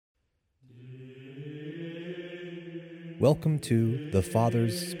Welcome to The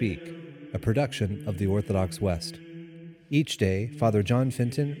Fathers Speak, a production of the Orthodox West. Each day, Father John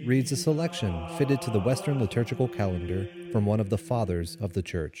Fenton reads a selection fitted to the Western liturgical calendar from one of the Fathers of the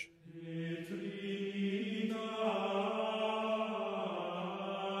Church.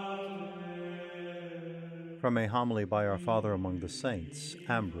 From a homily by our Father among the Saints,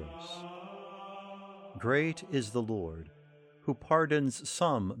 Ambrose. Great is the Lord, who pardons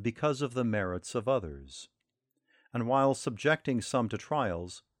some because of the merits of others, and while subjecting some to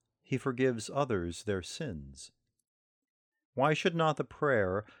trials, he forgives others their sins. Why should not the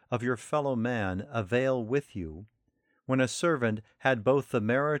prayer of your fellow man avail with you, when a servant had both the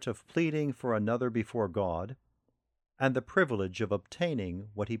merit of pleading for another before God, and the privilege of obtaining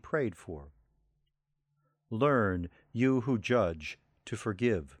what he prayed for? Learn, you who judge, to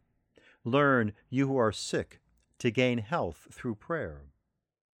forgive. Learn, you who are sick, to gain health through prayer.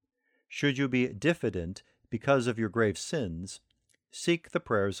 Should you be diffident because of your grave sins, seek the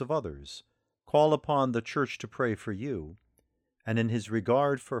prayers of others, call upon the Church to pray for you, and in his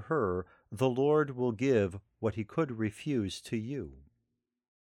regard for her, the Lord will give what he could refuse to you.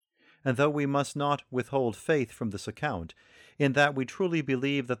 And though we must not withhold faith from this account, in that we truly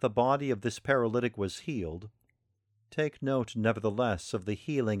believe that the body of this paralytic was healed, take note nevertheless of the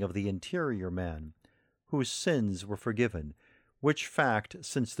healing of the interior man, whose sins were forgiven, which fact,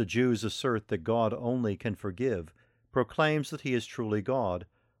 since the Jews assert that God only can forgive, proclaims that he is truly God,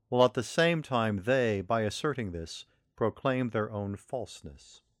 while at the same time they, by asserting this, proclaim their own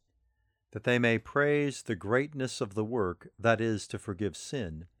falseness. That they may praise the greatness of the work that is to forgive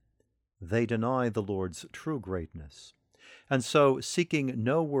sin, they deny the Lord's true greatness, and so, seeking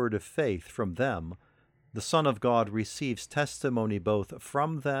no word of faith from them, the Son of God receives testimony both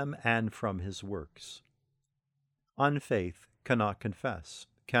from them and from his works. Unfaith cannot confess,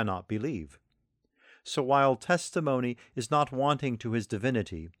 cannot believe. So while testimony is not wanting to his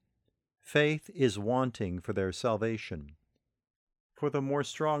divinity, faith is wanting for their salvation. For the more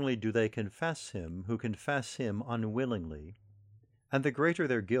strongly do they confess him who confess him unwillingly, and the greater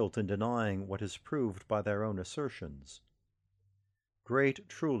their guilt in denying what is proved by their own assertions. Great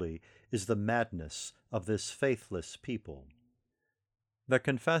truly is the madness of this faithless people, that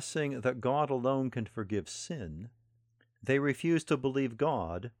confessing that God alone can forgive sin, they refuse to believe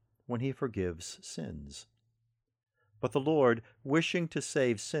God when he forgives sins. But the Lord, wishing to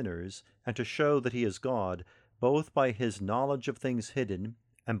save sinners and to show that he is God, both by his knowledge of things hidden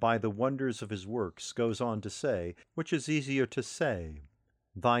and by the wonders of his works, goes on to say, which is easier to say,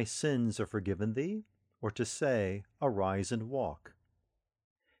 "Thy sins are forgiven thee," or to say, "Arise and walk"?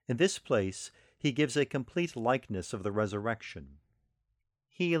 In this place he gives a complete likeness of the resurrection.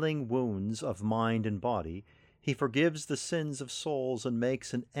 Healing wounds of mind and body, he forgives the sins of souls and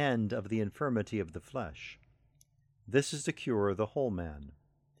makes an end of the infirmity of the flesh. This is to cure the whole man.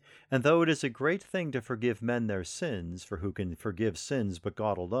 And though it is a great thing to forgive men their sins, for who can forgive sins but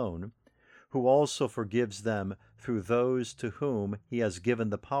God alone, who also forgives them through those to whom he has given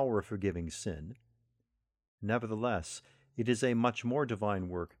the power of forgiving sin, nevertheless it is a much more divine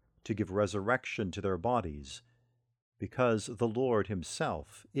work to give resurrection to their bodies, because the Lord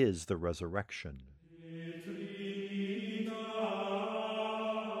himself is the resurrection.